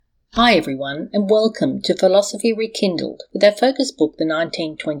Hi everyone, and welcome to Philosophy Rekindled with our focus book, the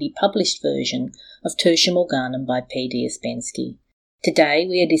 1920 published version of Tertium Organum by P.D. Ouspensky. Today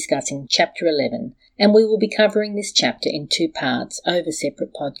we are discussing Chapter 11, and we will be covering this chapter in two parts over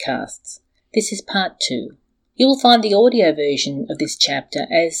separate podcasts. This is Part 2. You will find the audio version of this chapter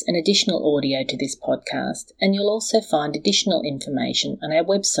as an additional audio to this podcast, and you'll also find additional information on our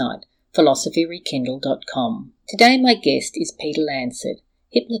website, philosophyrekindled.com. Today my guest is Peter Lancet,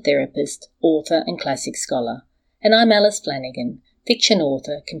 hypnotherapist, author and classic scholar, and I'm Alice Flanagan, fiction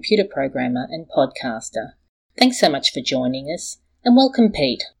author, computer programmer and podcaster. Thanks so much for joining us, and welcome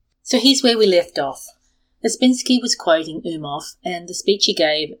Pete. So here's where we left off. Ouspensky was quoting Umov and the speech he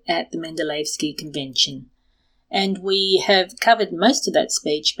gave at the Mendeleevsky Convention, and we have covered most of that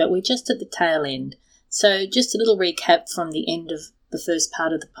speech, but we're just at the tail end. So just a little recap from the end of the first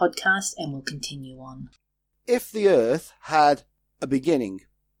part of the podcast, and we'll continue on. If the Earth had a beginning,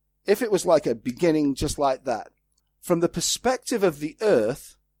 if it was like a beginning just like that, from the perspective of the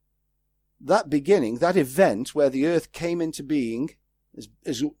Earth, that beginning, that event where the Earth came into being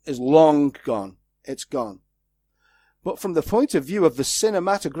is long gone. It's gone. But from the point of view of the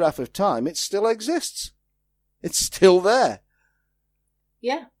cinematograph of time, it still exists. It's still there.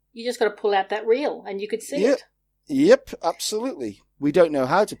 Yeah, you just got to pull out that reel and you could see it. Yep, absolutely. We don't know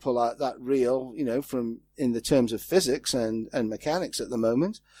how to pull out that reel, from in the terms of physics and mechanics at the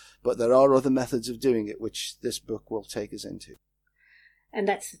moment, but there are other methods of doing it, which this book will take us into. And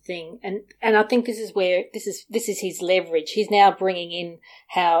that's the thing. And I think this is where this is his leverage. He's now bringing in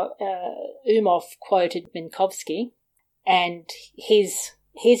how Umov quoted Minkowski and his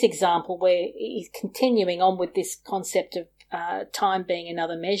example where he's continuing on with this concept of time being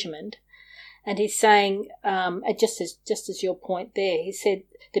another measurement. And he's saying, just as your point there, he said,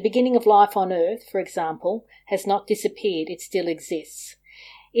 the beginning of life on Earth, for example, has not disappeared, it still exists.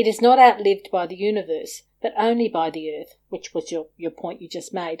 It is not outlived by the universe, but only by the Earth, which was your point you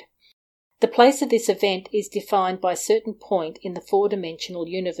just made. The place of this event is defined by a certain point in the four-dimensional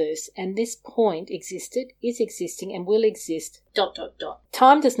universe, and this point existed, is existing, and will exist, ...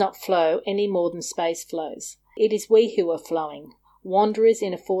 Time does not flow any more than space flows. It is we who are flowing. Wanderers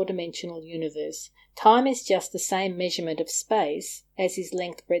in a four-dimensional universe. Time is just the same measurement of space as is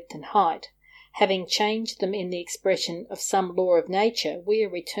length, breadth and height. Having changed them in the expression of some law of nature, we are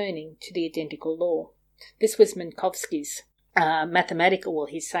returning to the identical law. This was Minkowski's mathematical, well,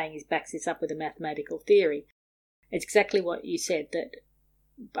 he's saying he backs this up with a mathematical theory. It's exactly what you said, that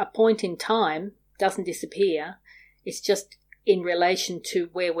a point in time doesn't disappear. It's just in relation to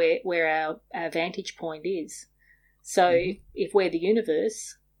where our vantage point is. So if we're the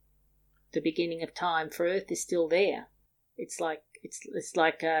universe, the beginning of time for Earth is still there. It's like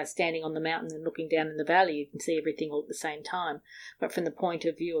standing on the mountain and looking down in the valley. You can see everything all at the same time. But from the point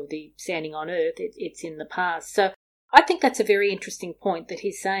of view of the standing on Earth, it's in the past. So I think that's a very interesting point that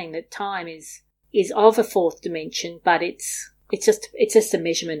he's saying, that time is of a fourth dimension, but it's just a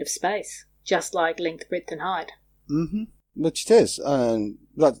measurement of space, just like length, breadth and height. Mm-hmm. Which it is, and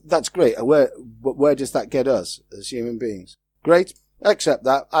that's great. Where does that get us as human beings? Great, accept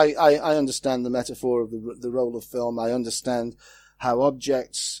that. I understand the metaphor of the role of film. I understand how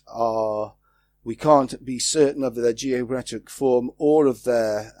objects are. We can't be certain of their geometric form or of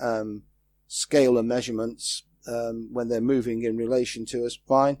their scalar measurements when they're moving in relation to us.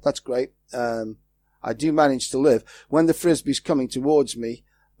 Fine, that's great. I do manage to live. When the frisbee's coming towards me,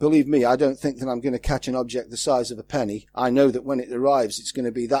 believe me, I don't think that I'm going to catch an object the size of a penny. I know that when it arrives, it's going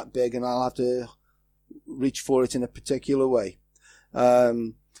to be that big and I'll have to reach for it in a particular way.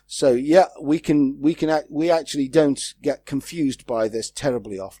 So yeah, we actually don't get confused by this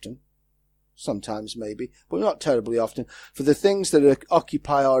terribly often. Sometimes maybe, but not terribly often. For the things that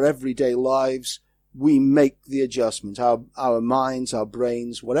occupy our everyday lives, we make the adjustment. Our minds, our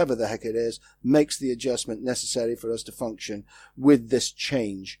brains, whatever the heck it is, makes the adjustment necessary for us to function with this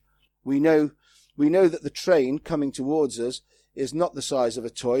change. We know that the train coming towards us is not the size of a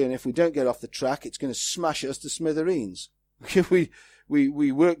toy, and if we don't get off the track, it's going to smash us to smithereens. we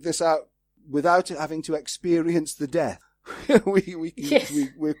work this out without having to experience the death.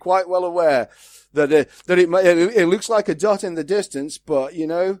 We're quite well aware that it looks like a dot in the distance, but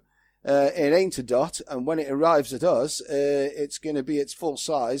it ain't a dot, and when it arrives at us, it's going to be its full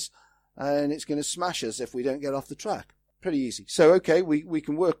size, and it's going to smash us if we don't get off the track. Pretty easy. So, okay, we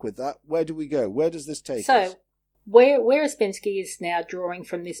can work with that. Where do we go? Where does this take us? So, where Ouspensky is now drawing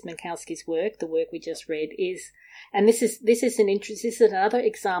from this Minkowski's work, the work we just read, is, and this is another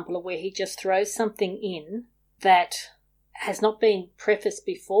example of where he just throws something in that has not been prefaced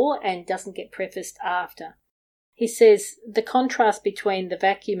before and doesn't get prefaced after. he says, the contrast between the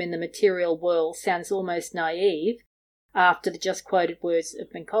vacuum and the material world sounds almost naive after the just quoted words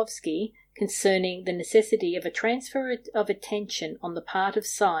of Minkowski concerning the necessity of a transfer of attention on the part of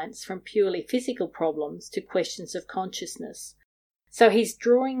science from purely physical problems to questions of consciousness. So he's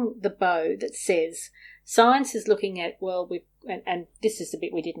drawing the bow that says science is looking at, and this is the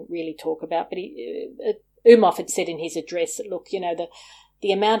bit we didn't really talk about, but Umhoff had said in his address that, look,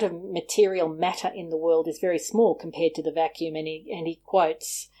 the amount of material matter in the world is very small compared to the vacuum, and he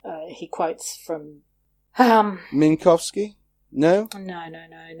quotes from Minkowski? No?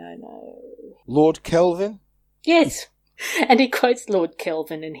 No. Lord Kelvin? Yes. And he quotes Lord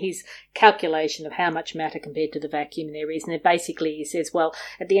Kelvin and his calculation of how much matter compared to the vacuum there is. And basically he says, well,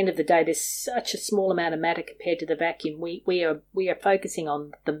 at the end of the day, there's such a small amount of matter compared to the vacuum. We are focusing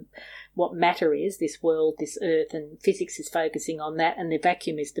on what matter is, this world, this earth, and physics is focusing on that, and the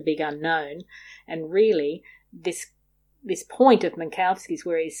vacuum is the big unknown. And really, this point of Minkowski's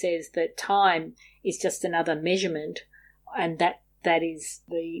where he says that time is just another measurement, and that is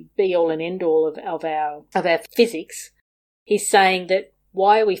the be-all and end-all of our physics. He's saying that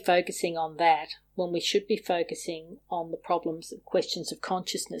why are we focusing on that when we should be focusing on the problems and questions of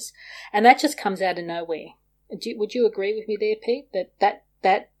consciousness? And that just comes out of nowhere. Would you agree with me there, Pete,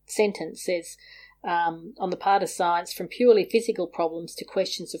 that sentence says, on the part of science, from purely physical problems to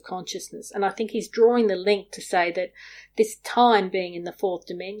questions of consciousness? And I think he's drawing the link to say that this time being in the fourth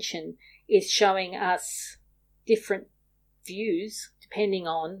dimension is showing us different views depending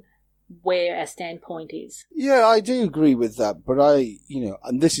on where our standpoint is. Yeah, I do agree with that, but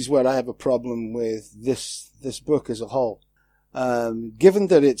and this is where I have a problem with this book as a whole. Given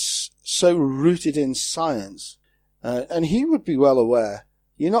that it's so rooted in science, and he would be well aware,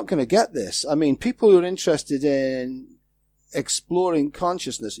 you're not going to get this. I mean, people who are interested in exploring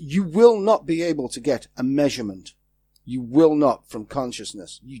consciousness, you will not be able to get a measurement. You will not from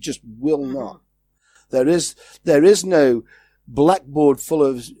consciousness. You just will not. There is no blackboard full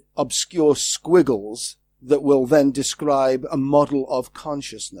of obscure squiggles that will then describe a model of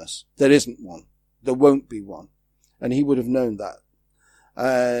consciousness. There isn't one. There won't be one. And he would have known that.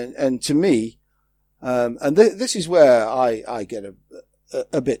 And to me, this is where I get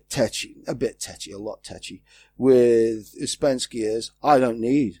a bit tetchy, a lot tetchy with Ouspensky is, I don't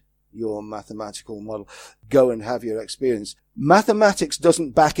need your mathematical model. Go and have your experience. Mathematics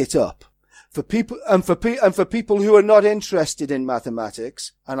doesn't back it up. For people who are not interested in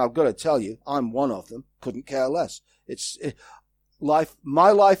mathematics, and I've got to tell you, I'm one of them, couldn't care less.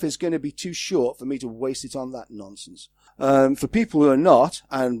 My life is going to be too short for me to waste it on that nonsense. For people who are not,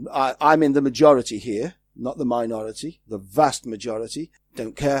 and I'm in the majority here, not the minority, the vast majority,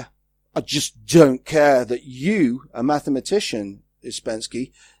 don't care. I just don't care that you, a mathematician,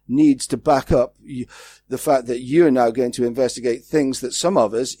 Ouspensky, needs to back up the fact that you're now going to investigate things that some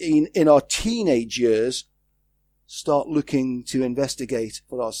of us in our teenage years start looking to investigate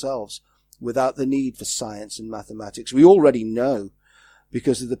for ourselves without the need for science and mathematics. We already know,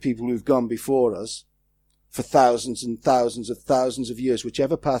 because of the people who've gone before us for thousands and thousands of years,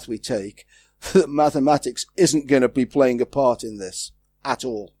 whichever path we take, that mathematics isn't going to be playing a part in this at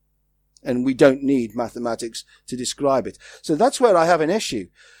all. And we don't need mathematics to describe it. So that's where I have an issue.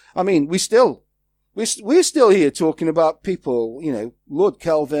 I mean, we're still here talking about people, Lord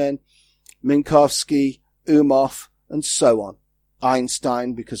Kelvin, Minkowski, Umhoff, and so on.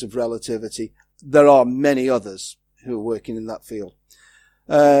 Einstein, because of relativity. There are many others who are working in that field.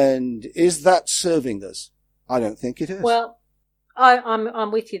 And is that serving us? I don't think it is. Well,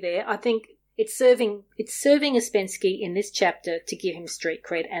 I'm with you there. I think it's serving Ouspensky in this chapter to give him street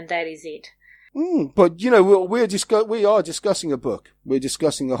cred, and that is it. But we are discussing a book. We're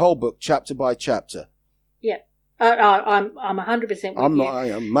discussing a whole book, chapter by chapter. Yeah, I'm 100% with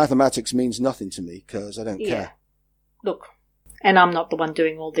you. Mathematics means nothing to me because I don't care. Look, and I'm not the one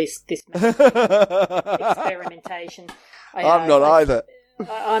doing all this experimentation. I'm not either.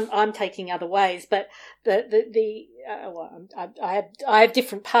 I'm taking other ways, but I have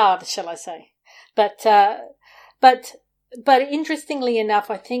different paths, shall I say? But interestingly enough,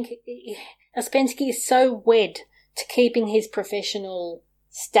 I think Ouspensky is so wed to keeping his professional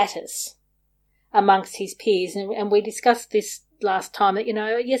status amongst his peers, and we discussed this last time that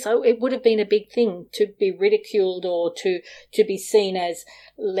yes, it would have been a big thing to be ridiculed or to be seen as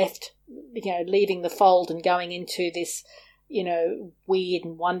left, leaving the fold and going into this weird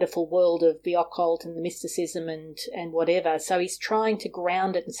and wonderful world of the occult and the mysticism and whatever. So he's trying to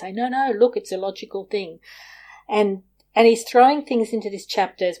ground it and say, no, look, it's a logical thing. And he's throwing things into this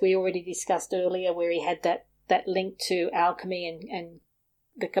chapter, as we already discussed earlier, where he had that link to alchemy and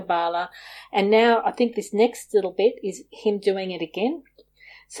the Kabbalah. And now I think this next little bit is him doing it again.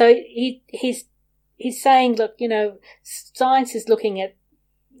 So he's saying, look, science is looking at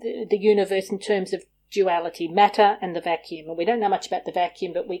the universe in terms of duality, matter and the vacuum. And we don't know much about the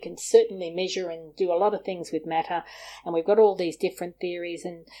vacuum, but we can certainly measure and do a lot of things with matter. And we've got all these different theories,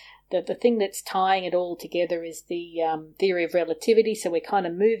 and the thing that's tying it all together is the theory of relativity. So we're kind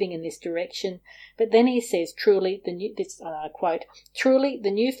of moving in this direction. But then he says, truly, quote, truly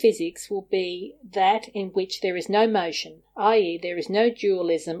the new physics will be that in which there is no motion, i.e. there is no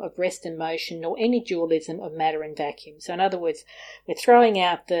dualism of rest and motion, nor any dualism of matter and vacuum. So in other words, we're throwing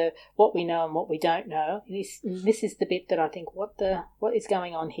out the what we know and what we don't know. This is the bit that I think, what is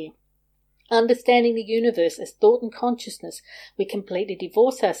going on here? Understanding the universe as thought and consciousness, we completely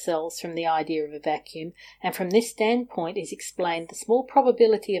divorce ourselves from the idea of a vacuum, and from this standpoint is explained the small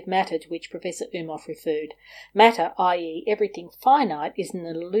probability of matter to which Professor Umhoff referred. Matter, i.e. everything finite, is an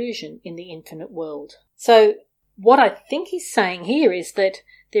illusion in the infinite world. So what I think he's saying here is that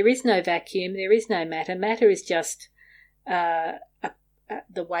there is no vacuum, there is no matter. Matter is just the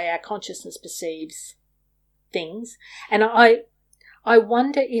way our consciousness perceives things. And I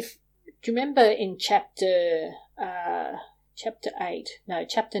wonder if, do you remember in chapter 9,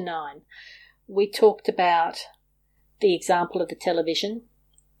 we talked about the example of the television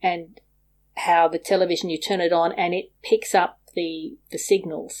and how the television, you turn it on and it picks up the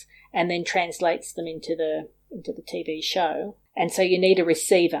signals and then translates them into the TV show. And so you need a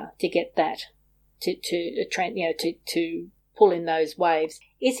receiver to get that, to pull in those waves.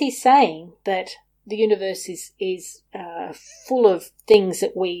 Is he saying that the universe is full of things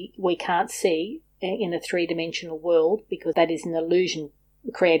that we can't see in a three-dimensional world, because that is an illusion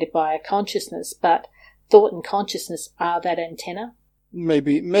created by our consciousness, but thought and consciousness are that antenna?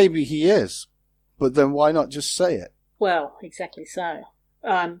 Maybe he is, but then why not just say it? Well, exactly so.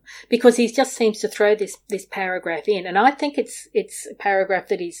 Because he just seems to throw this paragraph in, and I think it's a paragraph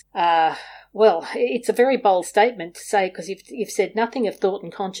that is it's a very bold statement to say, because you've said nothing of thought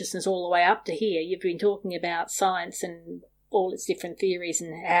and consciousness all the way up to here. You've been talking about science and all its different theories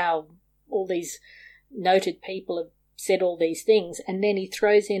and how all these noted people have said all these things, and then he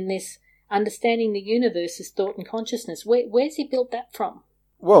throws in this understanding the universe as thought and consciousness. Where's he built that from?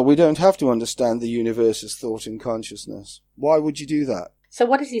 Well, we don't have to understand the universe as thought and consciousness. Why would you do that? So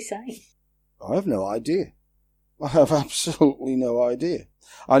what is he saying? I have no idea. I have absolutely no idea.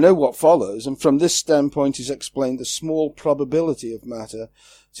 I know what follows, and from this standpoint is explained the small probability of matter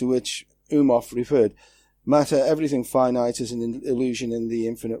to which Umhoff referred. Matter, everything finite, is an illusion in the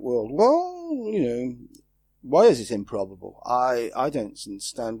infinite world. Well, why is it improbable? I don't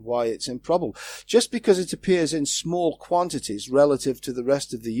understand why it's improbable. Just because it appears in small quantities relative to the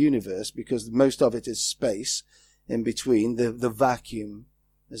rest of the universe, because most of it is space in between, the vacuum,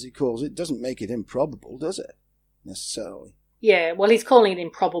 as he calls it, doesn't make it improbable, does it? Necessarily. Yeah, well, he's calling it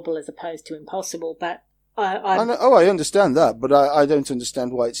improbable as opposed to impossible, but I understand that, but I don't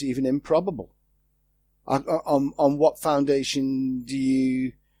understand why it's even improbable. On what foundation do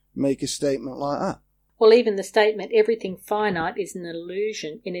you make a statement like that? Well, even the statement, everything finite is an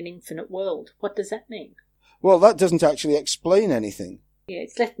illusion in an infinite world. What does that mean? Well, that doesn't actually explain anything. Yeah,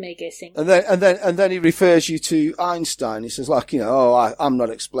 it's left me guessing. And then he refers you to Einstein. He says, I'm not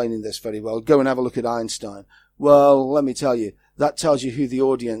explaining this very well. Go and have a look at Einstein. Well, let me tell you, that tells you who the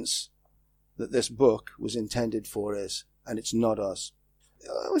audience that this book was intended for is, and it's not us.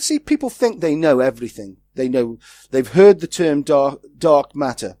 See, people think they know everything. They've heard the term dark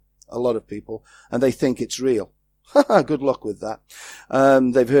matter, a lot of people, and they think it's real. Good luck with that.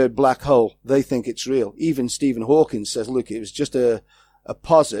 They've heard black hole. They think it's real. Even Stephen Hawking says, look, it was just a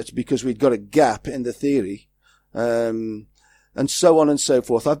posit because we'd got a gap in the theory, and so on and so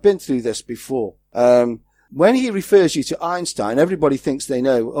forth. I've been through this before. When he refers you to Einstein, everybody thinks they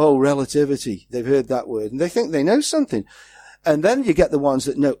know, relativity. They've heard that word, and they think they know something. And then you get the ones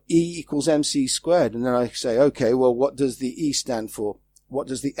that know E equals mc squared. And then I say, okay, well, what does the E stand for? What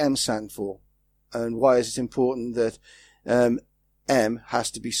does the M stand for? And why is it important that M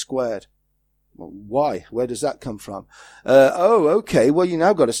has to be squared? Well, why? Where does that come from? Okay, well, you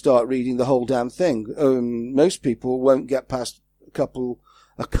now got to start reading the whole damn thing. Most people won't get past a couple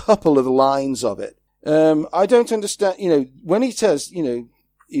of lines of it. I don't understand, when he says,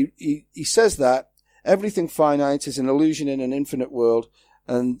 he says that everything finite is an illusion in an infinite world,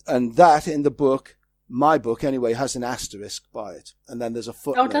 and that in the book, my book anyway, has an asterisk by it. And then there's a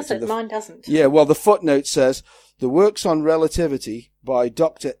footnote. Oh, does it? Mine doesn't. Yeah, well, the footnote says, the works on relativity by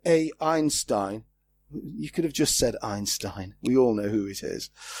Dr. A. Einstein You could have just said Einstein. We all know who it is.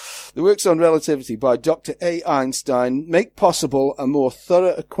 The works on relativity by Dr. A. Einstein make possible a more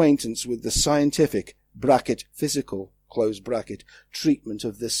thorough acquaintance with the scientific (physical) treatment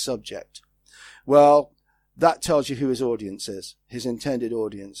of this subject. Well, that tells you who his audience is, his intended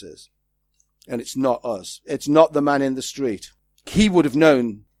audience is. And it's not us. It's not the man in the street. He would have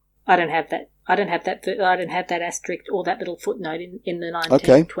known. I don't have that. I don't have that asterisk or that little footnote in the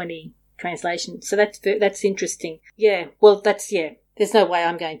 1920 translation. So that's interesting. Yeah. Well, there's no way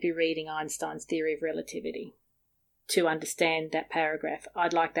I'm going to be reading Einstein's theory of relativity to understand that paragraph.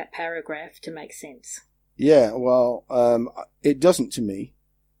 I'd like that paragraph to make sense. Yeah. Well, it doesn't to me.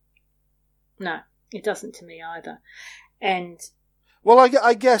 No, it doesn't to me either. And well,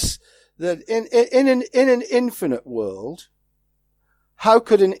 I guess that in an infinite world, how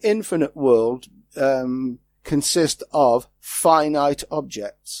could an infinite world consist of finite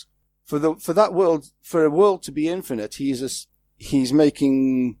objects? For a world to be infinite, he's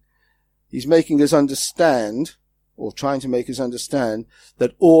making us understand, or trying to make us understand,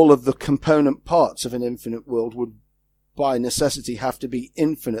 that all of the component parts of an infinite world would by necessity have to be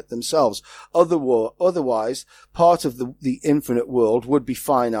infinite themselves. Otherwise, part of the infinite world would be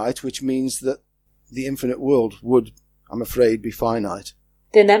finite, which means that the infinite world would, I'm afraid, be finite.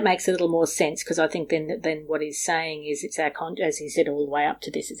 Then that makes a little more sense, because I think then what he's saying is it's our, as he said all the way up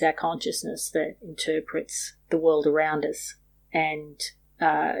to this, it's our consciousness that interprets the world around us and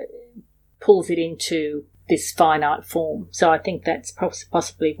pulls it into this finite form. So I think that's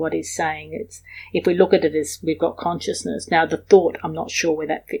possibly what he's saying. It's, if we look at it as we've got consciousness. Now the thought, I'm not sure where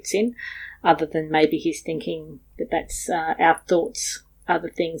that fits in, other than maybe he's thinking that that's our thoughts are the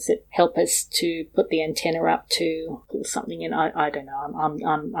things that help us to put the antenna up to pull something in. I don't know.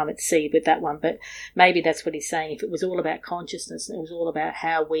 I'm at sea with that one, but maybe that's what he's saying. If it was all about consciousness and it was all about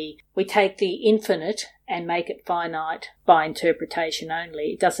how we take the infinite and make it finite by interpretation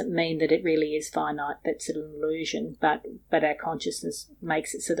only, it doesn't mean that it really is finite. That's an illusion, but our consciousness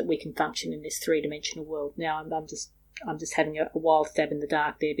makes it so that we can function in this three-dimensional world. Now I'm just having a wild stab in the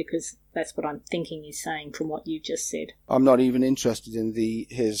dark there, because that's what I'm thinking he's saying from what you just said. I'm not even interested in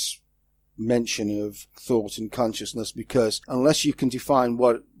his mention of thought and consciousness, because unless you can define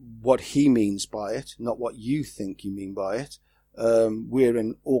what he means by it, not what you think you mean by it, we're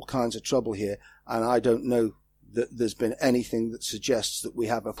in all kinds of trouble here. And I don't know that there's been anything that suggests that we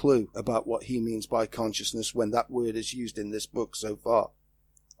have a clue about what he means by consciousness when that word is used in this book so far.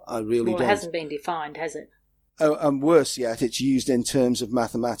 I really don't. Well, it hasn't been defined, has it? Oh, and worse yet, it's used in terms of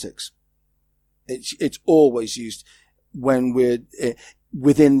mathematics. It's always used when we're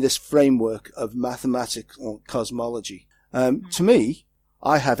within this framework of mathematical cosmology. To me,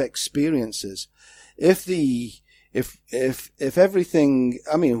 I have experiences. If everything,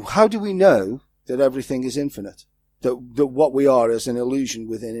 I mean, how do we know that everything is infinite? That what we are is an illusion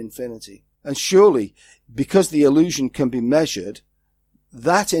within infinity? And surely, because the illusion can be measured,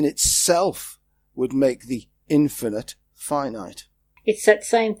 that in itself would make the infinite finite. It's that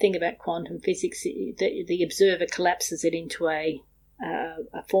same thing about quantum physics. The observer collapses it into a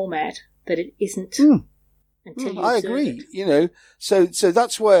format that it isn't until you I observe agree. it. You know, so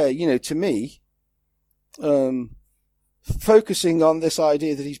that's where, to me, focusing on this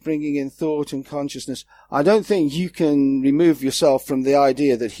idea that he's bringing in thought and consciousness, I don't think you can remove yourself from the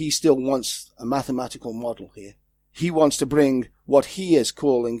idea that he still wants a mathematical model here. He wants to bring what he is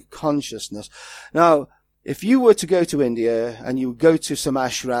calling consciousness. Now, if you were to go to India and you go to some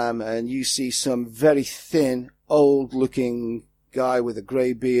ashram and you see some very thin, old-looking guy with a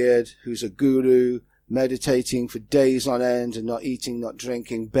grey beard who's a guru, meditating for days on end and not eating, not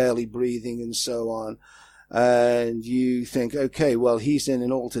drinking, barely breathing and so on, and you think, okay, well, he's in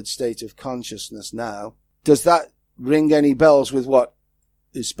an altered state of consciousness now, does that ring any bells with what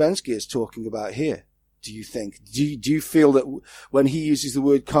Ouspensky is talking about here? Do you think? Do you feel that when he uses the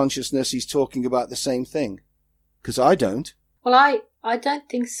word consciousness, he's talking about the same thing? Because I don't. Well, I don't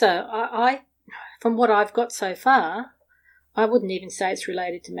think so. I from what I've got so far, I wouldn't even say it's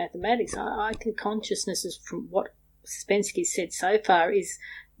related to mathematics. I think consciousness is, from what Ouspensky said so far, is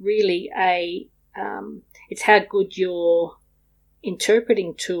really it's how good your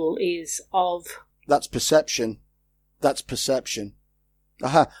interpreting tool is of. That's perception. That's perception.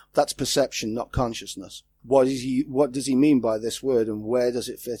 That's perception, not consciousness. What does he mean by this word, and where does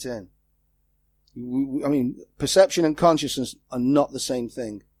it fit in? I mean, perception and consciousness are not the same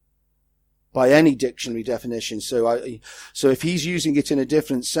thing by any dictionary definition. So if he's using it in a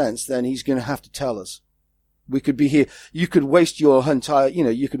different sense, then he's going to have to tell us. We could be here. You could waste your entire,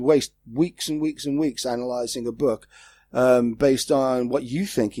 you could waste weeks and weeks and weeks analyzing a book based on what you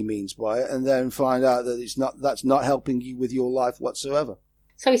think he means by it, and then find out that that's not helping you with your life whatsoever.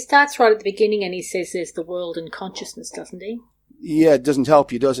 So he starts right at the beginning and he says there's the world and consciousness, doesn't he? Yeah, it doesn't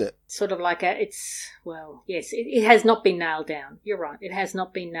help you, does it? Sort of like yes, it has not been nailed down. You're right, it has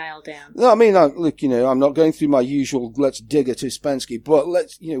not been nailed down. No, I mean, look, I'm not going through my usual let's dig at Ouspensky, but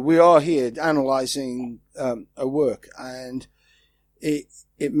we are here analysing a work, and it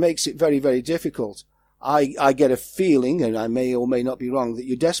makes it very, very difficult. I get a feeling, and I may or may not be wrong, that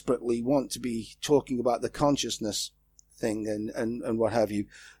you desperately want to be talking about the consciousness thing and what have you.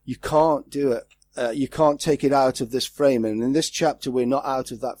 You can't do it. You can't take it out of this frame. And in this chapter, we're not out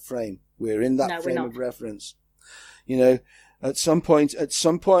of that frame. We're in that frame of reference. At some point,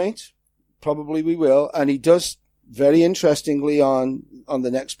 probably we will. And he does very interestingly on the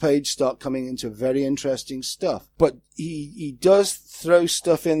next page start coming into very interesting stuff. But he does throw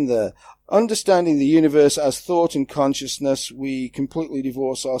stuff in there. Understanding the universe as thought and consciousness, we completely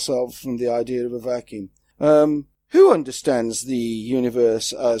divorce ourselves from the idea of a vacuum. Who understands the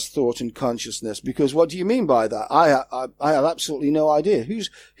universe as thought and consciousness? Because what do you mean by that? I have absolutely no idea.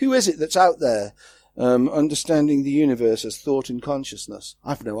 Who is it that's out there understanding the universe as thought and consciousness?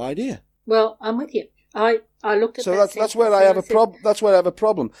 I've no idea. Well, I'm with you. I looked at that's where I have a problem. That's where I have a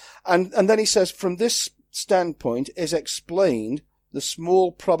problem. And then he says, from this standpoint is explained the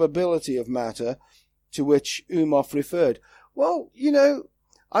small probability of matter to which Umov referred. Well,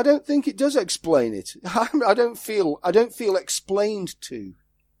 I don't think it does explain it. I don't feel explained to.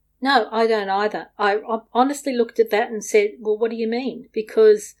 No, I don't either. I honestly looked at that and said, well, what do you mean?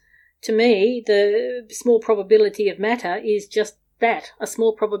 Because to me, the small probability of matter is just that, a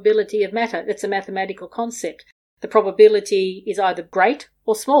small probability of matter. It's a mathematical concept. The probability is either great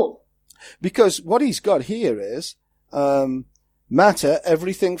or small. Because what he's got here is matter,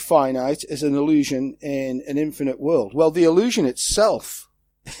 everything finite, is an illusion in an infinite world. Well, the illusion itself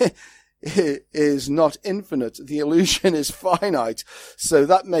is not infinite. The illusion is finite. So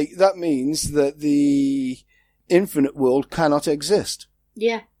that means that the infinite world cannot exist.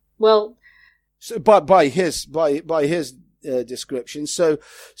 Yeah. Well, so by his description. So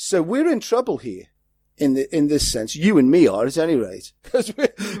we're in trouble here in this sense. You and me are, at any rate, because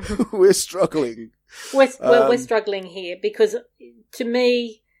we're struggling. We're struggling here because, to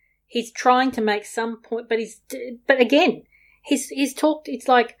me, he's trying to make some point, but again, he's talked. It's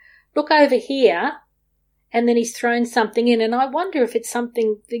like, look over here, and then he's thrown something in, and I wonder if it's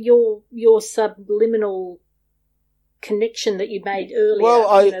something that your subliminal connection that you made earlier. Well,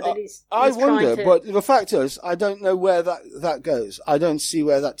 I wonder, but the fact is, I don't know where that goes. I don't see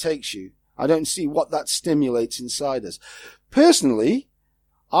where that takes you. I don't see what that stimulates inside us. Personally,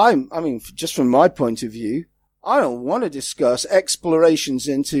 just from my point of view, I don't want to discuss explorations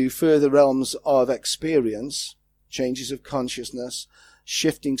into further realms of experience, changes of consciousness,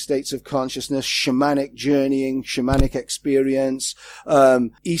 shifting states of consciousness, shamanic journeying, shamanic experience,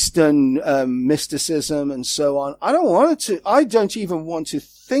 Eastern mysticism, and so on. I don't even want to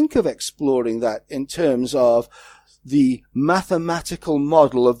think of exploring that in terms of the mathematical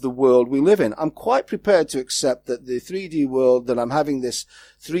model of the world we live in. I'm quite prepared to accept that the 3D world that I'm having this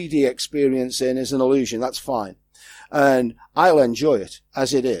 3D experience in is an illusion. That's fine. And I'll enjoy it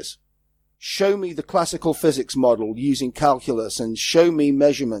as it is. Show me the classical physics model using calculus and show me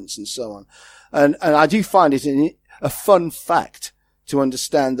measurements and so on. And I do find it a fun fact to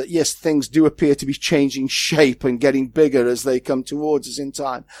understand that, yes, things do appear to be changing shape and getting bigger as they come towards us in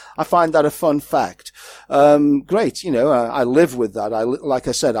time. I find that a fun fact. Great. I live with that. Like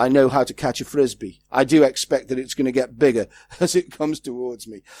I said, I know how to catch a frisbee. I do expect that it's going to get bigger as it comes towards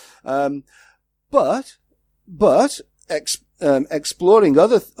me. But exploring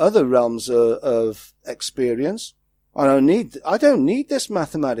other realms of experience, I don't need this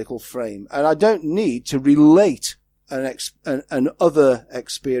mathematical frame, and I don't need to relate an other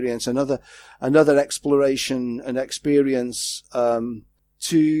experience, another exploration and experience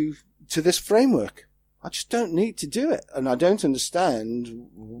to this framework. I just don't need to do it, and I don't understand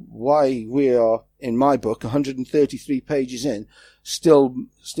why we are, in my book, 133 pages in, still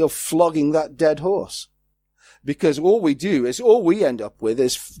flogging that dead horse. Because all we end up with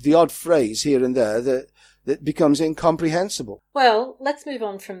is the odd phrase here and there that becomes incomprehensible. Well, let's move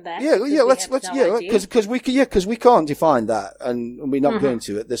on from that. Because we can't define that, and we're not going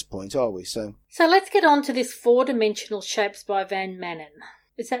to at this point, are we? So let's get on to this 4-dimensional shapes by Van Manen.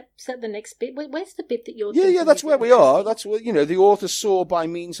 Is that the next bit? Where's the bit that you're? Yeah, that's where we are. That's what the author saw by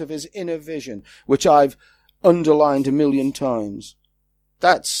means of his inner vision, which I've underlined 1,000,000 times.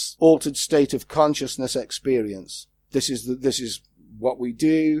 That's altered state of consciousness experience. This is what we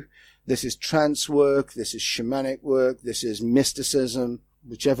do. This is trance work. This is shamanic work. This is mysticism.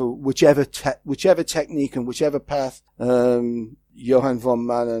 Whichever technique and whichever path Johann von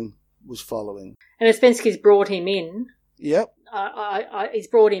Manen was following. And Ouspensky's brought him in. Yep. He's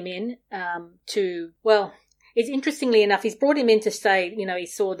brought him in it's interestingly enough, he's brought him in to say, he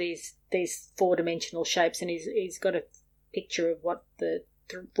saw these four-dimensional shapes, and he's got a picture of what the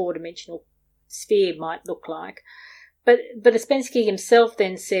four-dimensional sphere might look like. But Ouspensky himself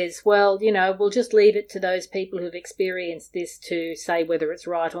then says, well, we'll just leave it to those people who've experienced this to say whether it's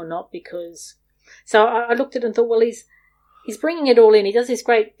right or not, because... So I looked at it and thought, well, he's bringing it all in. He does this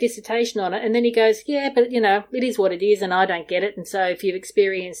great dissertation on it, and then he goes, yeah, but, it is what it is, and I don't get it, and so if you've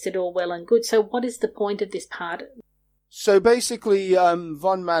experienced it, all well and good. So what is the point of this part? So basically, von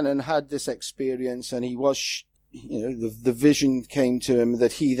Manen had this experience, and he was, the vision came to him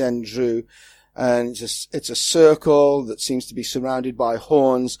that he then drew, and it's a circle that seems to be surrounded by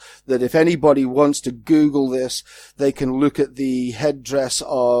horns, that if anybody wants to Google this, they can look at the headdress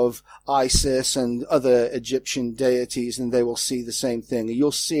of Isis and other Egyptian deities, and they will see the same thing.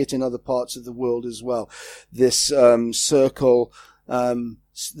 You'll see it in other parts of the world as well. This circle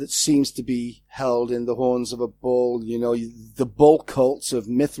that seems to be held in the horns of a bull, the bull cults of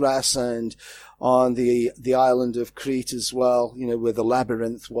Mithras, and on the island of Crete as well, where the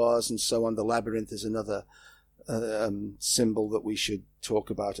labyrinth was and so on. The labyrinth is another symbol that we should talk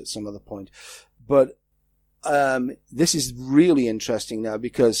about at some other point. But this is really interesting now,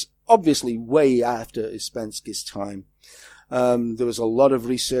 because obviously way after Ouspensky's time, there was a lot of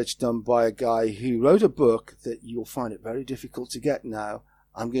research done by a guy who wrote a book that you'll find it very difficult to get now.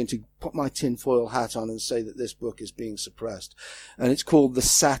 I'm going to put my tinfoil hat on and say that this book is being suppressed. And it's called The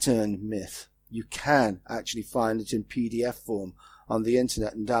Saturn Myth. You can actually find it in PDF form on the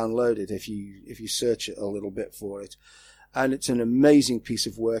internet and download it if you search it a little bit for it. And it's an amazing piece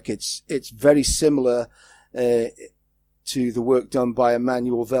of work. It's very similar to the work done by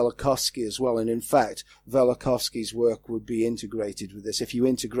Immanuel Velikovsky as well. And in fact, Velikovsky's work would be integrated with this. If you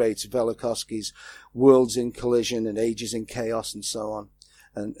integrate Velikovsky's Worlds in Collision and Ages in Chaos and so on,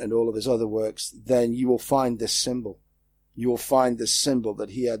 and all of his other works, then you will find this symbol. You will find this symbol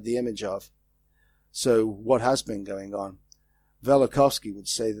that he had the image of. So what has been going on? Velikovsky would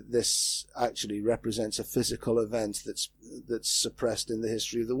say that this actually represents a physical event that's suppressed in the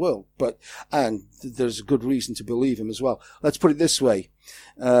history of the world. And there's a good reason to believe him as well. Let's put it this way.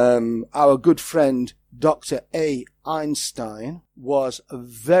 Our good friend, Dr. A. Einstein, was a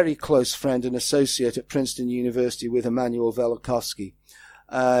very close friend and associate at Princeton University with Immanuel Velikovsky.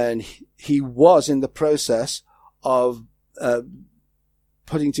 And he was in the process of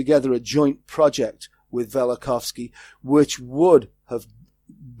putting together a joint project with Velikovsky, which would have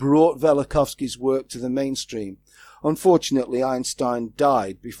brought Velikovsky's work to the mainstream. Unfortunately, Einstein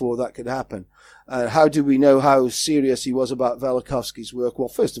died before that could happen. How do we know how serious he was about Velikovsky's work? Well,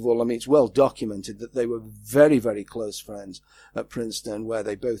 first of all, it's well documented that they were very, very close friends at Princeton, where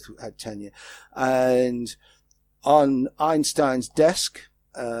they both had tenure. And on Einstein's desk,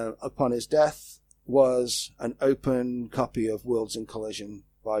 upon his death, was an open copy of Worlds in Collision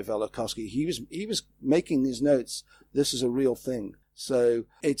by Velikovsky. He was making his notes. This is a real thing. So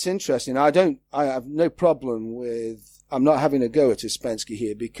it's interesting. I have no problem with, I'm not having a go at Ouspensky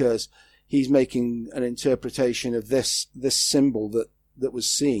here, because he's making an interpretation of this symbol that was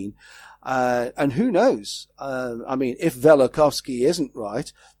seen. And who knows? If Velikovsky isn't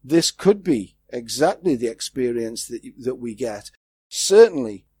right, this could be exactly the experience that we get.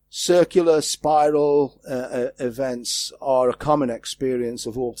 Certainly, circular spiral events are a common experience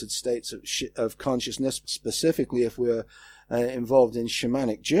of altered states of consciousness, specifically if we're involved in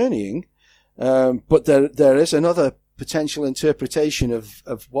shamanic journeying. But there is another potential interpretation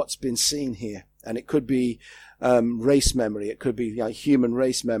of what's been seen here. And it could be race memory. It could be human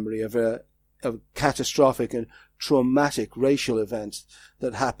race memory of a catastrophic and traumatic racial event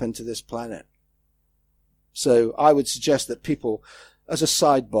that happened to this planet. So I would suggest that people, as a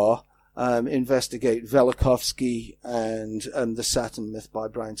sidebar, investigate Velikovsky and the Saturn Myth by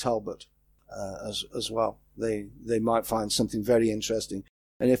Brian Talbot as well. They might find something very interesting.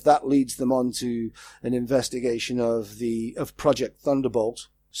 And if that leads them on to an investigation of Project Thunderbolt,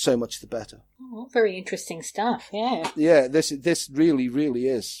 so much the better. Oh, very interesting stuff, yeah. Yeah, this really, really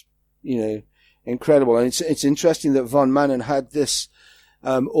is, incredible. And it's interesting that von Manen had this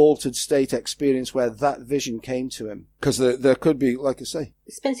altered state experience where that vision came to him, because there could be, like I say,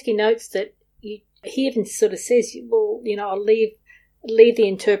 Ouspensky notes that he even sort of says, well, I'll leave the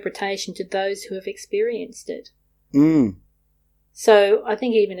interpretation to those who have experienced it. So I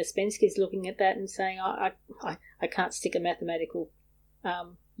think even Ouspensky's looking at that and saying, I can't stick a mathematical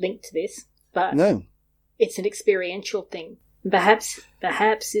linked to this, but No. it's an experiential thing. Perhaps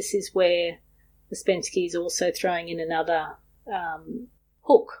this is where Ouspensky is also throwing in another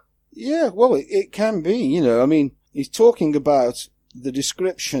hook. Yeah, well, it can be, you know. I mean, he's talking about the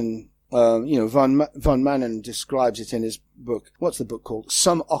description, you know, von Manen describes it in his book. What's the book called?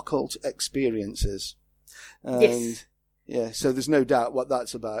 Some Occult Experiences. And, yes. Yeah, so there's no doubt what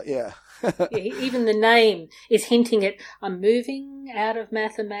that's about, yeah. Yeah, even the name is hinting at, I'm moving out of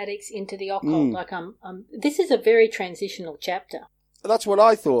mathematics into the occult. Like this is a very transitional chapter. That's what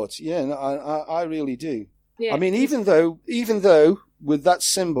I thought. Yeah, no, I really do. Yeah. I mean, even though with that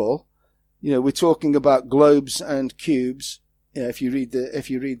symbol, you know, we're talking about globes and cubes. You know, if you read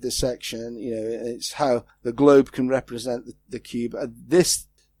the section, you know, it's how the globe can represent the cube. This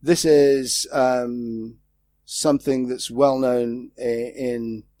is something that's well known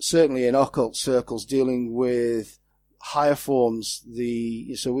certainly in occult circles, dealing with higher forms.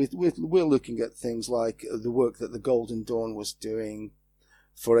 So we're looking at things like the work that the Golden Dawn was doing,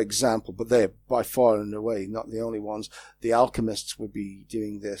 for example, but they're by far and away not the only ones. The alchemists would be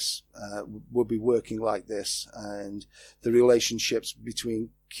doing this, would be working like this, and the relationships between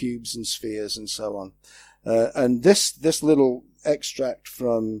cubes and spheres and so on. And this little extract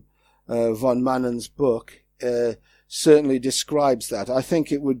from von Manen's book certainly describes that. I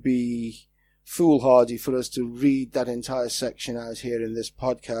think it would be foolhardy for us to read that entire section out here in this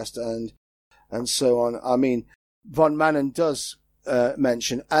podcast and so on. I mean, von Manen does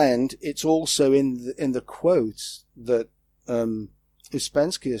mention, and it's also in the quotes that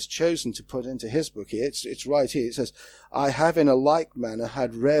Ouspensky has chosen to put into his book here. It's right here. It says, "I have in a like manner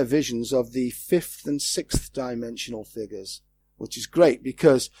had rare visions of the fifth and sixth dimensional figures," which is great,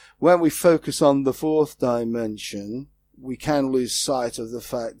 because when we focus on the fourth dimension, we can lose sight of the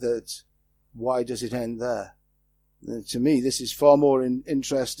fact that why does it end there? And to me, this is far more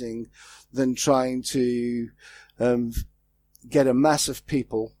interesting than trying to get a mass of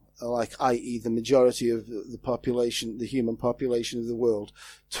people, like i.e. the majority of the population, the human population of the world,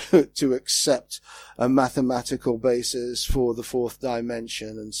 to accept a mathematical basis for the fourth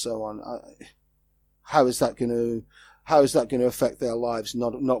dimension and so on. How is that going to affect their lives?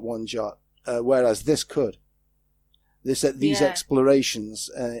 Not one jot. Whereas this could. These explorations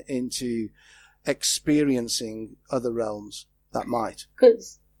into experiencing other realms, that might.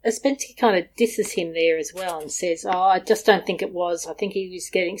 Because Ouspensky kind of disses him there as well and says, I just don't think it was. I think he was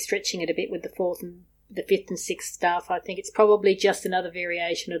stretching it a bit with the fourth and the fifth and sixth stuff. I think it's probably just another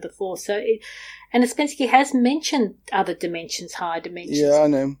variation of the fourth. And Ouspensky has mentioned other dimensions, higher dimensions, yeah, I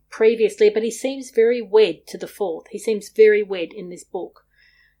know, previously, but he seems very wed to the fourth. He seems very wed in this book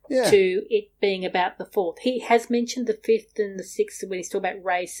to it being about the fourth. He has mentioned the fifth and the sixth when he's talking about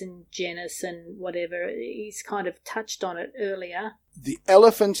race and genus and whatever. He's kind of touched on it earlier. The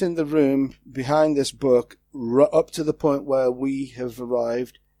elephant in the room behind this book, up to the point where we have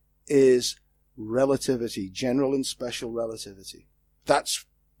arrived, is relativity, general and special relativity. That's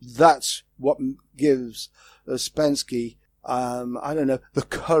what gives Ouspensky, the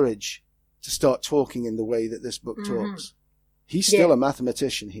courage to start talking in the way that this book talks. He's still a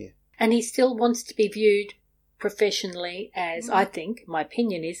mathematician here. And he still wants to be viewed professionally as, I think, my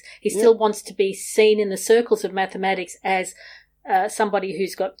opinion is, he still wants to be seen in the circles of mathematics as somebody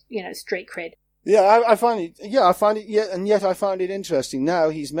who's got, street cred. Yeah, I find it, and yet I find it interesting. Now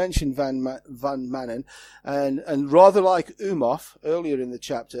he's mentioned von Manen, and rather like Umov earlier in the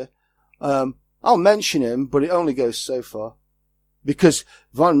chapter, I'll mention him, but it only goes so far. Because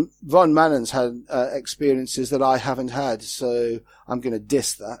von Manen's had experiences that I haven't had, so I'm going to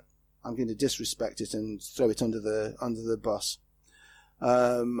diss that. I'm going to disrespect it and throw it under the bus.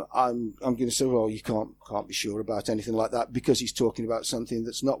 I'm going to say, well, you can't be sure about anything like that, because he's talking about something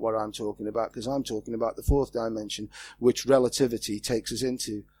that's not what I'm talking about, because I'm talking about the fourth dimension, which relativity takes us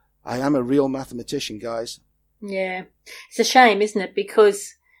into. I am a real mathematician, guys. Yeah, it's a shame, isn't it?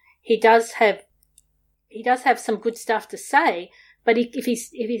 Because he does have some good stuff to say. But if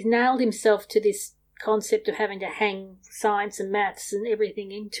he's nailed himself to this concept of having to hang science and maths and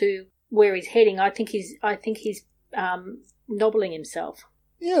everything into where he's heading, I think he's nobbling himself.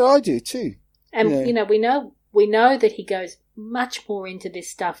 Yeah, I do too. And we know that he goes much more into this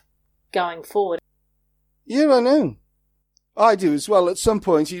stuff going forward. Yeah, I know. I do as well. At some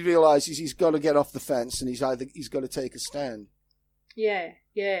point, he realises he's got to get off the fence, and he's got to take a stand. Yeah,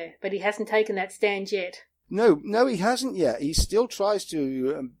 but he hasn't taken that stand yet. No, he hasn't yet. He still tries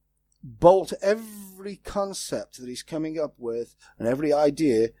to bolt every concept that he's coming up with and every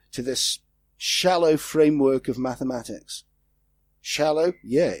idea to this shallow framework of mathematics. Shallow?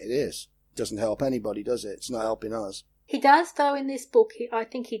 Yeah, it is. Doesn't help anybody, does it? It's not helping us. He does, though, in this book. I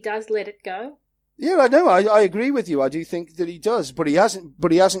think he does let it go. Yeah, I know. I agree with you. I do think that he does, but he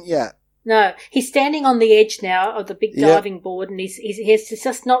hasn't yet. No, he's standing on the edge now of the big diving board, and he's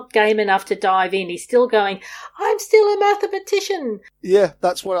just not game enough to dive in. He's still going, I'm still a mathematician. Yeah,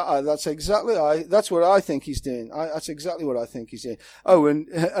 that's what that's what I think he's doing. That's exactly what I think he's doing. Oh,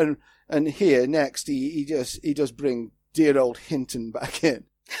 and here next, he does bring dear old Hinton back in.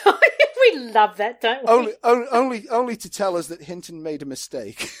 We love that, don't we? Only to tell us that Hinton made a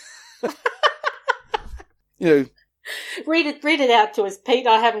mistake. You know. Read it out to us, Pete.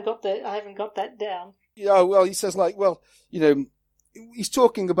 I haven't got that down. Yeah, well, he says he's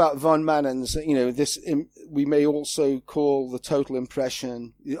talking about von Manen's, this, we may also call the total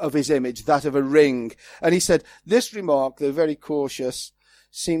impression of his image that of a ring. And he said, this remark, though very cautious,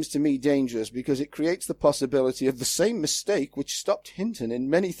 seems to me dangerous because it creates the possibility of the same mistake which stopped Hinton in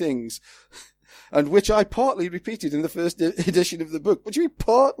many things. And which I partly repeated in the first edition of the book. What do you mean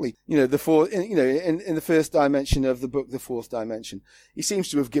partly? In the first dimension of the book, the fourth dimension. He seems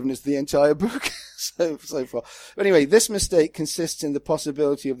to have given us the entire book so far. But anyway, this mistake consists in the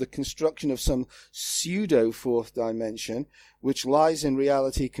possibility of the construction of some pseudo fourth dimension, which lies in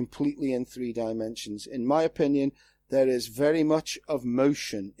reality completely in 3 dimensions. In my opinion, there is very much of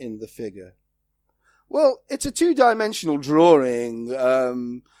motion in the figure. Well, it's a 2-dimensional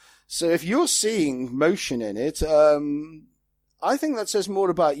drawing, so if you're seeing motion in it, I think that says more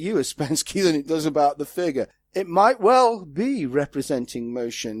about you, Ouspensky, than it does about the figure. It might well be representing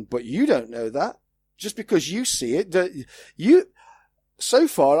motion, but you don't know that. Just because you see it, so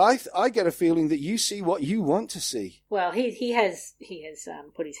far, I get a feeling that you see what you want to see. Well, he has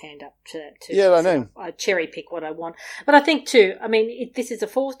put his hand up to yeah, I know. I cherry pick what I want, but I think too. I mean, this is a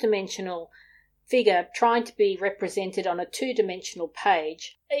 4th-dimensional figure trying to be represented on a 2-dimensional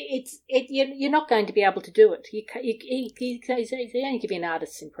page. You're not going to be able to do it. He's only giving an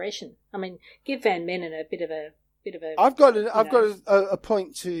artist's impression. I mean, give Van Manen a bit of a. I've got a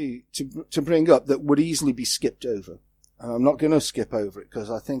point to bring up that would easily be skipped over. I'm not going to skip over it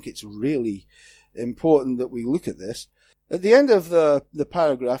because I think it's really important that we look at this. At the end of the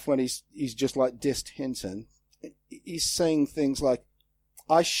paragraph, when he's just like dissed Hinton, he's saying things like,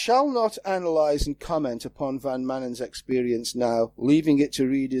 I shall not analyse and comment upon Van Manen's experience now, leaving it to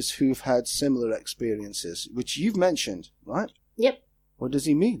readers who've had similar experiences, which you've mentioned, right? Yep. What does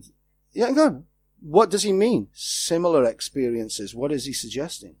he mean? Yeah, go on. What does he mean? Similar experiences. What is he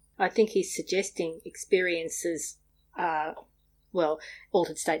suggesting? I think he's suggesting experiences,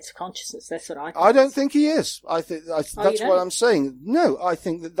 altered states of consciousness. That's what I think. I don't think he is. I think that's what I'm saying. No, I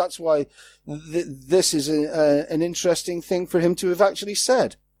think that's why this is an interesting thing for him to have actually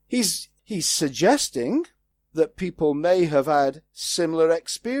said. He's suggesting that people may have had similar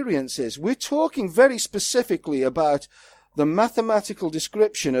experiences. We're talking very specifically about the mathematical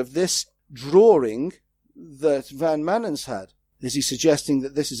description of this drawing that Van Manen's had. Is he suggesting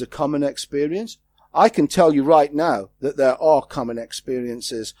that this is a common experience? I can tell you right now that there are common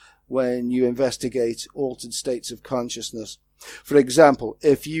experiences when you investigate altered states of consciousness. For example,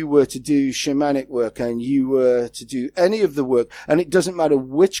 if you were to do shamanic work and you were to do any of the work, and it doesn't matter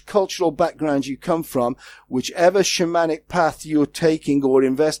which cultural background you come from, whichever shamanic path you're taking or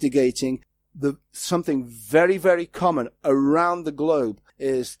investigating, something very, very common around the globe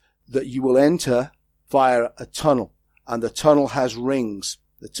is that you will enter via a tunnel, and the tunnel has rings.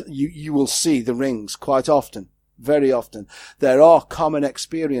 You will see the rings quite often, very often. There are common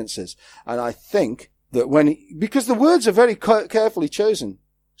experiences. And I think that because the words are very carefully chosen,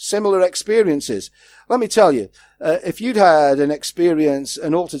 similar experiences. Let me tell you, if you'd had an experience,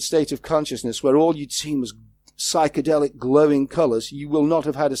 an altered state of consciousness where all you'd seen was psychedelic glowing colours, you will not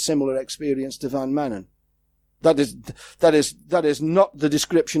have had a similar experience to Van Manen. That is not the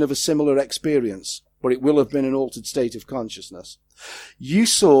description of a similar experience, but it will have been an altered state of consciousness. You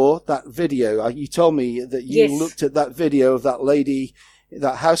saw that video. You told me that you looked at that video of that lady,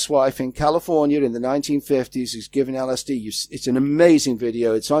 that housewife in California in the 1950s who's given LSD. It's an amazing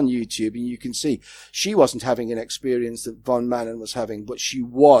video. It's on YouTube, and you can see she wasn't having an experience that Von Manen was having, but she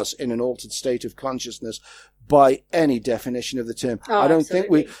was in an altered state of consciousness by any definition of the term. I don't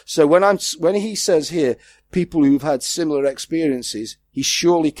think so when he says here, people who've had similar experiences, he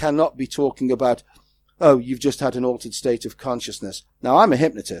surely cannot be talking about, oh, you've just had an altered state of consciousness. Now, I'm a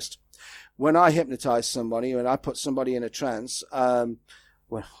hypnotist. When I hypnotize somebody, when I put somebody in a trance, when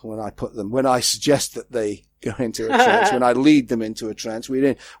I suggest that they go into a trance, when I lead them into a trance,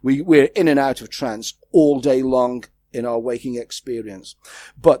 we're in and out of trance all day long in our waking experience.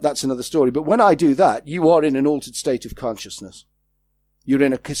 But that's another story. But when I do that, you are in an altered state of consciousness. You're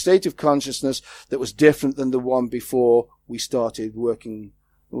in a state of consciousness that was different than the one before we started working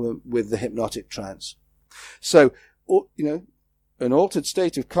with the hypnotic trance. So, an altered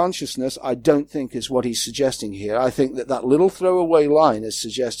state of consciousness, I don't think is what he's suggesting here. I think that little throwaway line is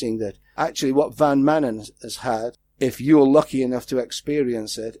suggesting that actually what Van Manen has had, if you're lucky enough to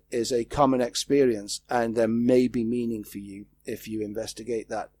experience it, is a common experience, and there may be meaning for you if you investigate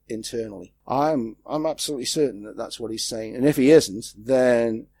that internally. I'm absolutely certain that that's what he's saying. And if he isn't,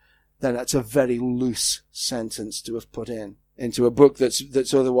 then that's a very loose sentence to have put into a book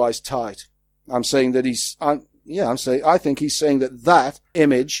that's otherwise tight. I'm saying that I think he's saying that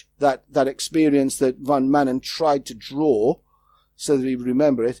image, that experience that Van Manen tried to draw so that he would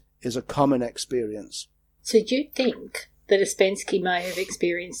remember it, is a common experience. So do you think that Ouspensky may have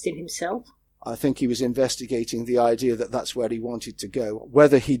experienced it himself? I think he was investigating the idea that that's where he wanted to go.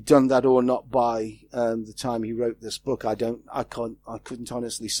 Whether he'd done that or not by the time he wrote this book, I couldn't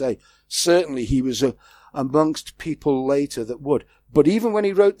honestly say. Certainly he was amongst people later that would. But even when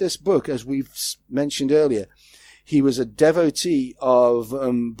he wrote this book, as we've mentioned earlier, he was a devotee of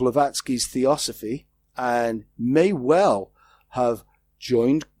Blavatsky's Theosophy and may well have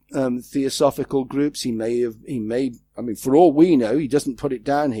joined theosophical groups. He may, for all we know, he doesn't put it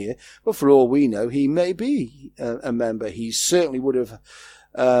down here, but for all we know, he may be a member. He certainly would have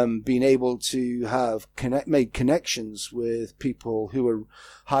been able to have made connections with people who were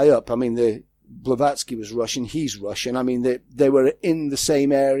high up. Blavatsky was Russian, he's Russian. They were in the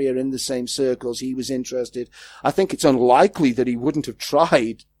same area, in the same circles. He was interested. I think it's unlikely that he wouldn't have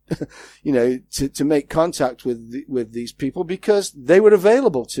tried, to make contact with these people because they were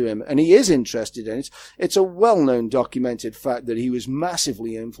available to him, and he is interested in it. It's a well-known, documented fact that he was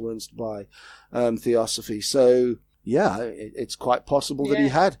massively influenced by Theosophy. So, yeah, it's quite possible that he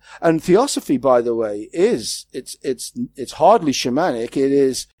had. And Theosophy, by the way, it's hardly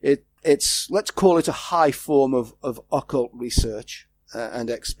shamanic. It's let's call it a high form of occult research and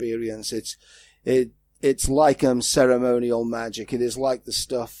experience. It's like ceremonial magic. It is like the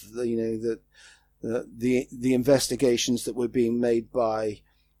stuff that the investigations that were being made by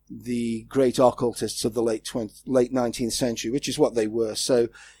the great occultists of the late 19th century, which is what they were. So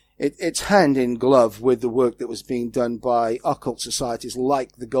it's hand in glove with the work that was being done by occult societies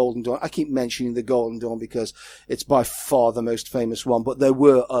like the Golden Dawn. I keep mentioning the Golden Dawn because it's by far the most famous one, but there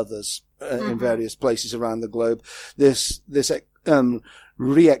were others in various places around the globe. This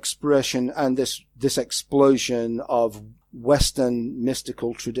re-expression and this explosion of Western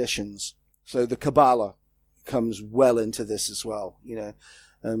mystical traditions. So the Kabbalah comes well into this as well,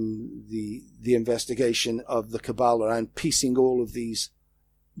 the investigation of the Kabbalah and piecing all of these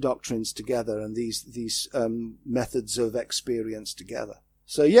doctrines together and these methods of experience together.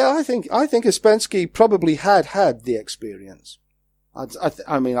 So yeah, I think Ouspensky probably had the experience.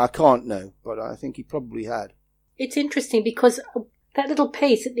 I can't know, but I think he probably had. It's interesting because that little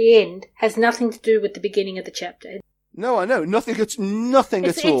piece at the end has nothing to do with the beginning of the chapter. No, I know. Nothing at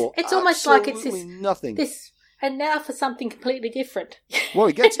all. It's almost like it's this, nothing. And now for something completely different. Well,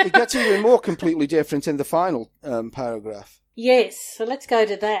 it gets even more completely different in the final paragraph. Yes, so let's go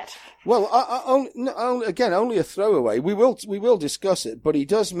to that. Well, only a throwaway. We will discuss it, but he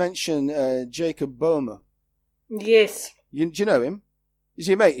does mention Jacob Boehme. Yes. Do you know him? Is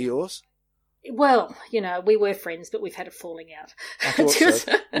he a mate of yours? Well, we were friends, but we've had a falling out. I thought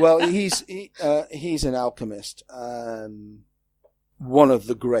so. Well, he's an alchemist, one of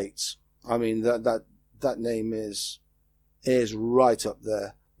the greats. That name is right up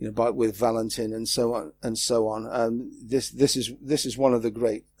there, with Valentin and so on. This is one of the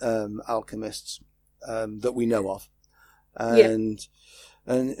great alchemists that we know of, and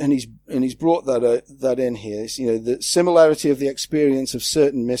he's brought that in here. The similarity of the experience of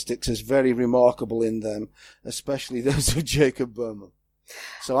certain mystics is very remarkable in them, especially those of Jacob Boehme.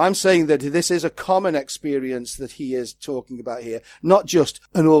 So I'm saying that this is a common experience that he is talking about here, not just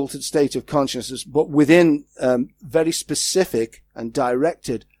an altered state of consciousness, but within very specific and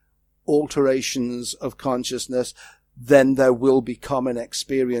directed alterations of consciousness, then there will be common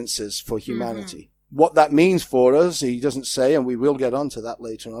experiences for humanity. Mm-hmm. What that means for us, he doesn't say, and we will get onto that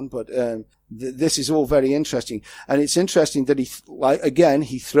later on, but this is all very interesting. And it's interesting that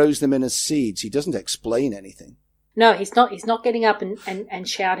he throws them in as seeds. He doesn't explain anything. No, he's not getting up and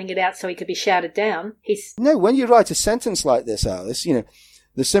shouting it out so he could be shouted down. No, when you write a sentence like this, Alice,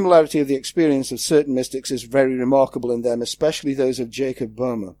 the similarity of the experience of certain mystics is very remarkable in them, especially those of Jacob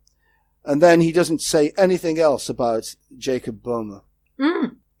Boehme. And then he doesn't say anything else about Jacob Boehme.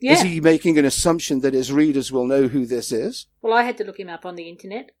 Yeah. Is he making an assumption that his readers will know who this is? Well, I had to look him up on the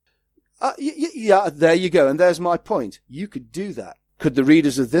internet. Yeah, there you go. And there's my point. You could do that. Could the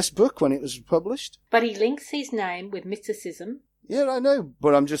readers of this book, when it was published? But he links his name with mysticism. Yeah, I know,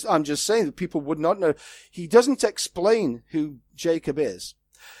 but I'm just saying that people would not know. He doesn't explain who Jacob is.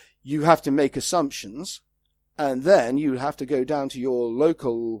 You have to make assumptions, and then you have to go down to your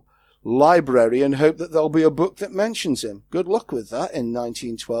local library and hope that there'll be a book that mentions him. Good luck with that in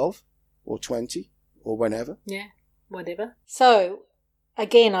 1912 or 20 or whenever. Yeah, whatever. So,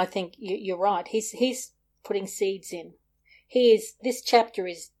 again, I think you're right. He's putting seeds in. This chapter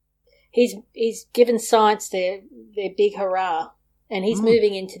is, he's given science their big hurrah, and he's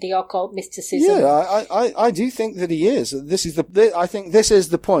moving into the occult mysticism. Yeah, I do think that he is. I think this is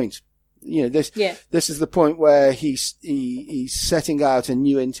the point. You know, this is the point where he's setting out a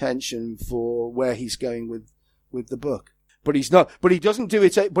new intention for where he's going with the book. But he's not, but he doesn't do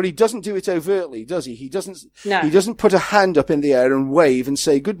it overtly, does he? He doesn't put a hand up in the air and wave and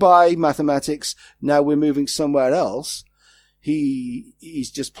say, goodbye, mathematics. Now we're moving somewhere else.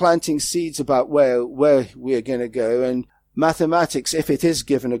 He's just planting seeds about where we're going to go. And mathematics, if it is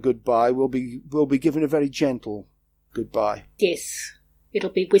given a goodbye, will be given a very gentle goodbye. Yes.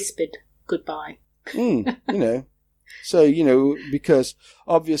 It'll be whispered goodbye. You know, so, you know, because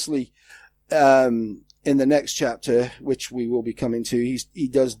obviously, in the next chapter, which we will be coming to, he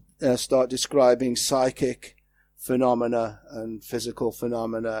does start describing psychic phenomena and physical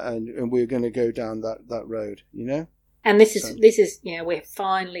phenomena, and we're going to go down that road, you know? And this is, you know, we're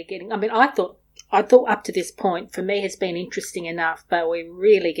finally getting, I mean, I thought up to this point for me has been interesting enough, but we're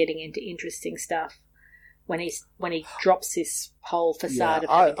really getting into interesting stuff when he drops this whole facade.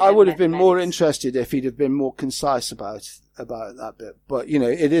 Yeah, of I would have been more interested if he'd have been more concise about that bit, but you know,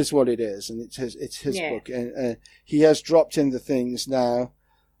 it is what it is, and it's his book, and he has dropped in the things now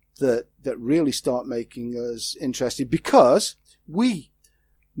that really start making us interested, because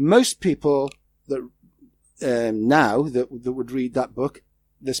most people that now that would read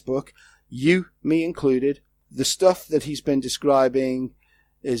this book, you, me included, the stuff that he's been describing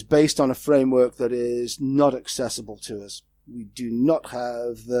is based on a framework that is not accessible to us. We do not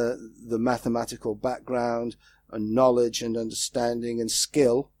have the mathematical background and knowledge and understanding and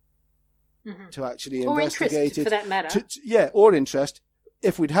skill to actually investigate interest, it. For that matter. Or interest.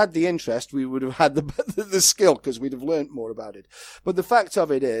 If we'd had the interest, we would have had the skill, because we'd have learnt more about it. But the fact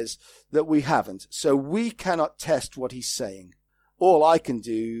of it is that we haven't. So we cannot test what he's saying. All I can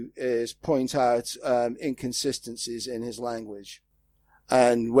do is point out inconsistencies in his language,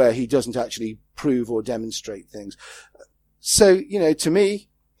 and where he doesn't actually prove or demonstrate things. So, you know, to me,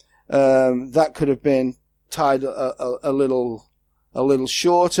 that could have been tied a little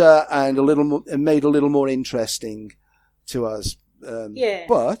shorter and made a little more interesting to us.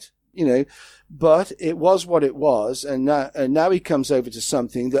 But, you know, it was what it was, and now he comes over to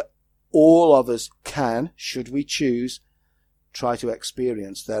something that all of us can, should we choose, try to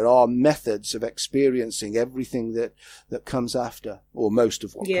experience. There are methods of experiencing everything that comes after, or most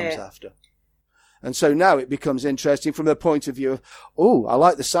of what comes after. And so now it becomes interesting from the point of view of, oh, I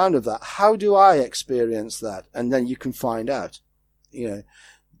like the sound of that. How do I experience that? And then you can find out, you know,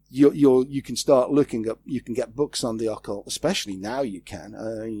 you can start looking up, you can get books on the occult, especially now you can.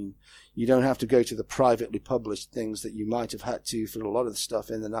 I mean, you don't have to go to the privately published things that you might have had to for a lot of the stuff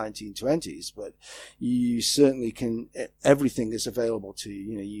in the 1920s, but you certainly can, everything is available to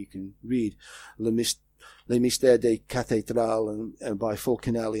you. You know, you can read Les Mystères des Cathédrales and by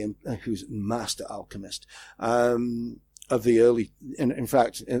Fulcanelli, who's a master alchemist, of the early, in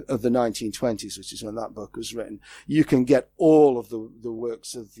fact, of the 1920s, which is when that book was written. You can get all of the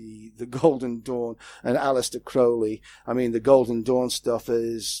works of the Golden Dawn and Aleister Crowley. I mean, the Golden Dawn stuff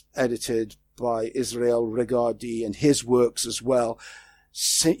is edited by Israel Regardie, and his works as well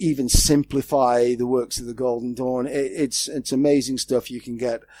even simplify the works of the Golden Dawn. It's amazing stuff. You can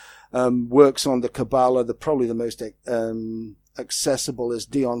get works on the Kabbalah. Probably the most accessible is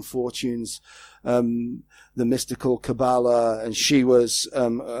Dion Fortune's the mystical Kabbalah, and she was a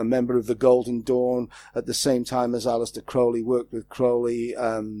member of the Golden Dawn at the same time as Aleister Crowley, worked with Crowley.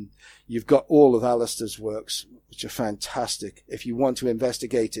 You've got all of Aleister's works, which are fantastic if you want to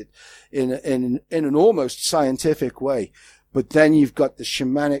investigate it in an almost scientific way. But then you've got the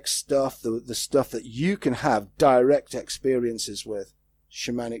shamanic stuff, the stuff that you can have direct experiences with,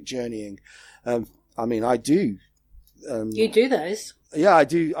 shamanic journeying. I mean, I do. You do those? Yeah, I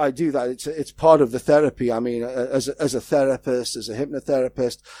do that. It's part of the therapy. I mean, as a therapist, as a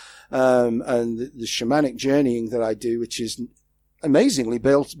hypnotherapist, and the shamanic journeying that I do, which is amazingly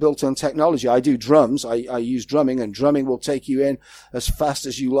built on technology. I do drums. I use drumming, and drumming will take you in as fast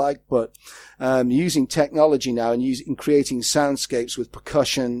as you like. But using technology now and creating soundscapes with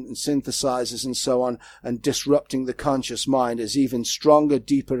percussion and synthesizers and so on, and disrupting the conscious mind is even stronger,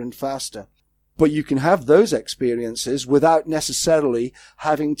 deeper, and faster. But you can have those experiences without necessarily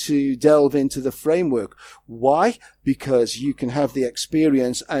having to delve into the framework. Why? Because you can have the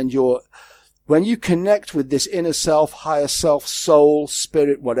experience, and when you connect with this inner self, higher self, soul,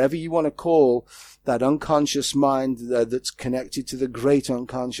 spirit, whatever you want to call that unconscious mind that's connected to the great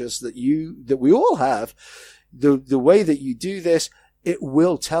unconscious that we all have, the way that you do this, it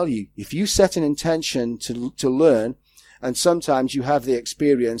will tell you. If you set an intention to learn, and sometimes you have the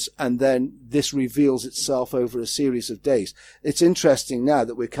experience, and then this reveals itself over a series of days. It's interesting now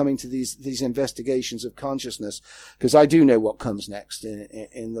that we're coming to these investigations of consciousness, because I do know what comes next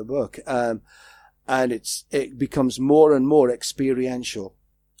in the book. And it becomes more and more experiential.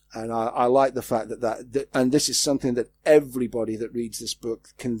 And I like the fact that, and this is something that everybody that reads this book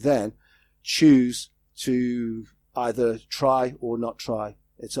can then choose to either try or not try.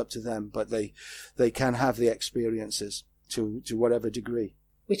 It's up to them, but they can have the experiences to whatever degree.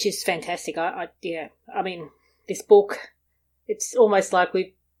 Which is fantastic. I mean, this book, it's almost like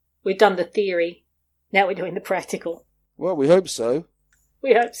we've done the theory, now we're doing the practical. Well, we hope so.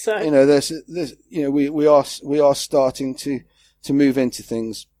 We hope so. There's we are starting to move into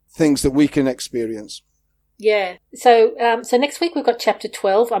things that we can experience. Yeah. So next week we've got chapter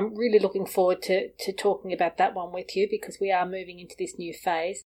 12. I'm really looking forward to talking about that one with you, because we are moving into this new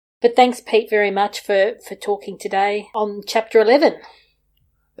phase. But thanks, Pete, very much for talking today on chapter 11.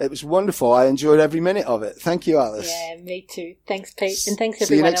 It was wonderful. I enjoyed every minute of it. Thank you, Alice. Yeah, me too. Thanks, Pete. And thanks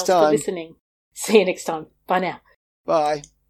everyone else for listening. See you next time. Bye now. Bye.